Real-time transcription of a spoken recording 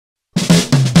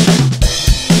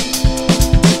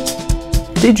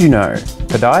Did you know?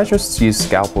 Podiatrists use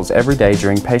scalpels every day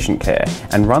during patient care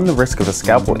and run the risk of a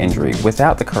scalpel injury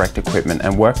without the correct equipment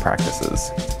and work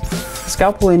practices.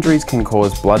 Scalpel injuries can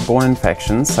cause blood-borne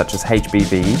infections such as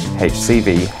HBV,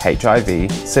 HCV,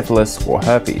 HIV, syphilis or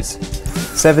herpes,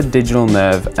 severed digital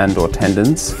nerve and/or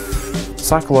tendons,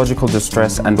 psychological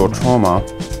distress and/or trauma,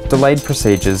 delayed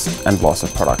procedures and loss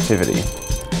of productivity.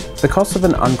 The cost of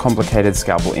an uncomplicated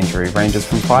scalpel injury ranges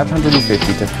from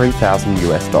 $550 to $3,000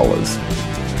 US.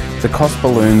 The cost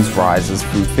balloons rises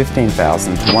from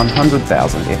 $15,000 to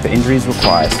 $100,000 if the injuries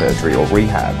require surgery or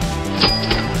rehab.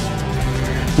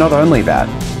 Not only that,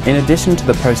 in addition to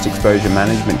the post-exposure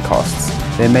management costs,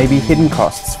 there may be hidden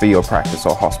costs for your practice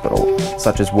or hospital,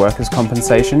 such as workers'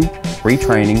 compensation,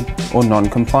 retraining, or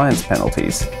non-compliance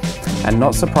penalties. And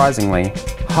not surprisingly,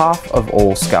 half of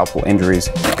all scalpel injuries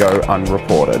go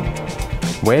unreported.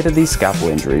 Where do these scalpel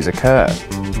injuries occur?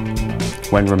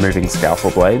 When removing scalpel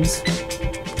blades?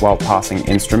 While passing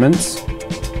instruments?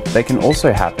 They can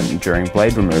also happen during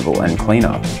blade removal and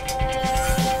cleanup.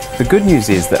 The good news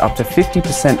is that up to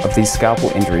 50% of these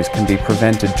scalpel injuries can be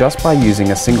prevented just by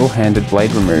using a single-handed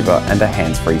blade remover and a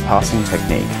hands-free passing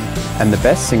technique. And the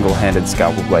best single-handed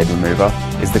scalpel blade remover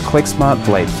is the Qlicksmart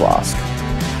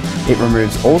BladeFLASK. It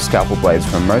removes all scalpel blades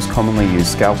from most commonly used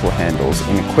scalpel handles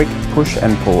in a quick push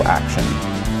and pull action,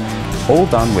 all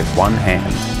done with one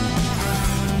hand.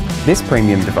 This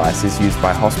premium device is used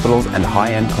by hospitals and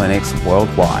high-end clinics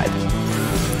worldwide.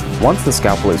 Once the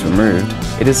scalpel is removed,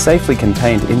 it is safely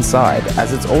contained inside,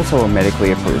 as it's also a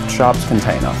medically approved sharps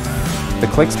container. The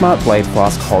Qlicksmart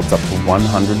BladeFLASK holds up to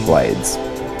 100 blades.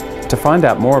 To find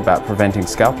out more about preventing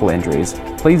scalpel injuries,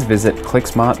 please visit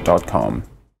qlicksmart.com.